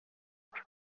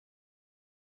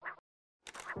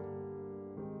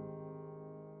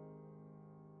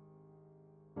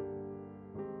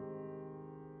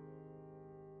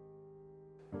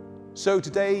So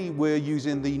today we're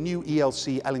using the new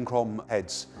ELC Elinchrom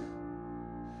heads.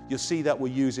 You'll see that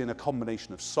we're using a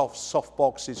combination of soft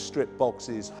boxes, strip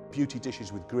boxes, beauty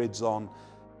dishes with grids on,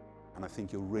 and I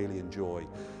think you'll really enjoy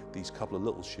these couple of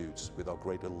little shoots with our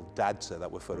great little dadser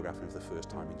that we're photographing for the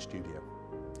first time in studio.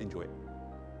 Enjoy it.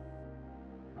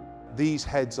 These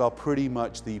heads are pretty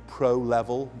much the pro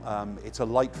level. It's a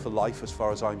like for life as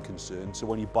far as I'm concerned. So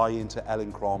when you buy into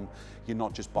Elinchrom, you're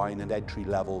not just buying an entry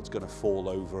level, it's going to fall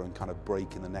over and kind of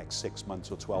break in the next 6 months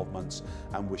or 12 months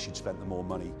and wish you'd spent the more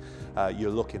money.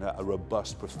 You're looking at a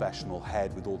robust professional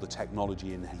head with all the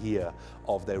technology in here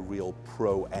of their real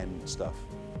pro end stuff.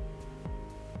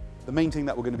 The main thing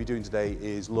that we're going to be doing today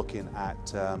is looking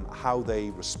at how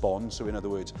they respond. So in other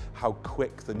words, how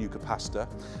quick the new capacitor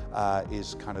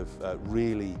is kind of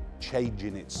really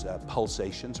changing its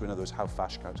pulsation. So in other words, how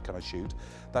fast can I shoot?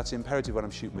 That's imperative when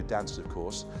I'm shooting with dancers, of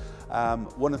course.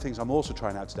 One of the things I'm also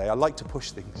trying out today, I like to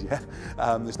push things, yeah?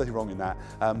 There's nothing wrong in that.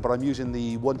 But I'm using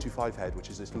the 125 head,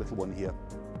 which is this little one here.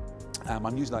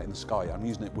 I'm using that in the sky. I'm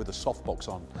using it with a softbox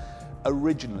on.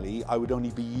 Originally, I would only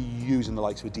be using the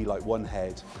likes of a D-Light 1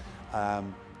 head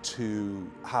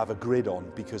to have a grid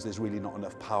on because there's really not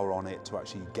enough power on it to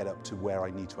actually get up to where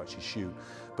I need to actually shoot.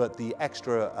 But the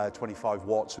extra 25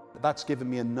 watts, that's given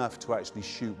me enough to actually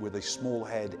shoot with a small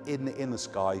head in the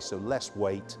sky, so less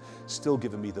weight, still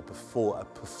giving me the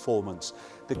performance.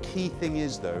 The key thing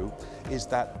is though, is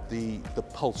that the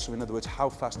pulse, so in other words, how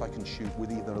fast I can shoot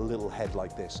with even a little head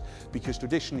like this. Because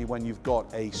traditionally when you've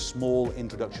got a small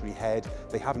introductory head,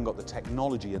 they haven't got the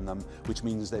technology in them, which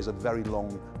means there's a very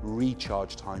long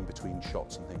recharge time between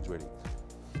shots and things really.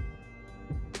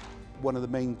 One of the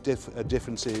main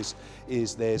differences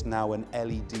is there's now an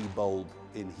LED bulb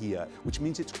in here, which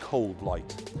means it's cold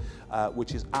light,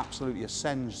 which is absolutely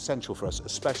essential for us,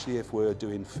 especially if we're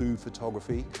doing food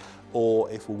photography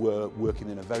or if we're working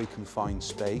in a very confined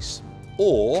space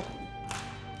or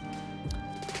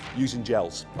using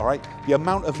gels, all right? The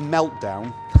amount of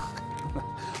meltdown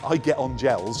I get on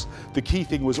gels, the key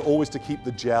thing was always to keep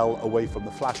the gel away from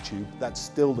the flash tube. That's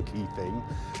still the key thing.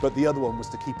 But the other one was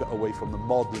to keep it away from the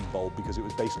modeling bulb because it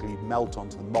was basically melt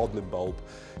onto the modeling bulb.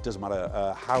 It doesn't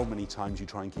matter how many times you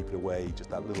try and keep it away, just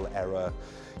that little error.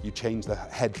 You change the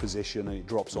head position and it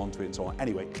drops onto it and so on.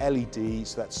 Anyway, LED,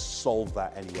 so let's solve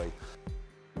that anyway.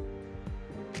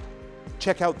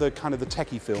 Check out the kind of the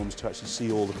techie films to actually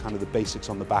see all the kind of the basics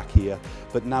on the back here.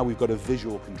 But now we've got a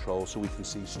visual control so we can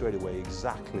see straight away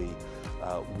exactly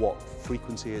what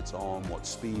frequency it's on, what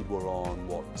speed we're on,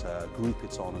 what group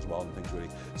it's on as well and things really.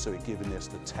 So it's giving us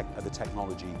the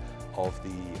technology of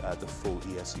the full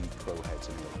ELC Pro heads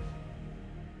anyway.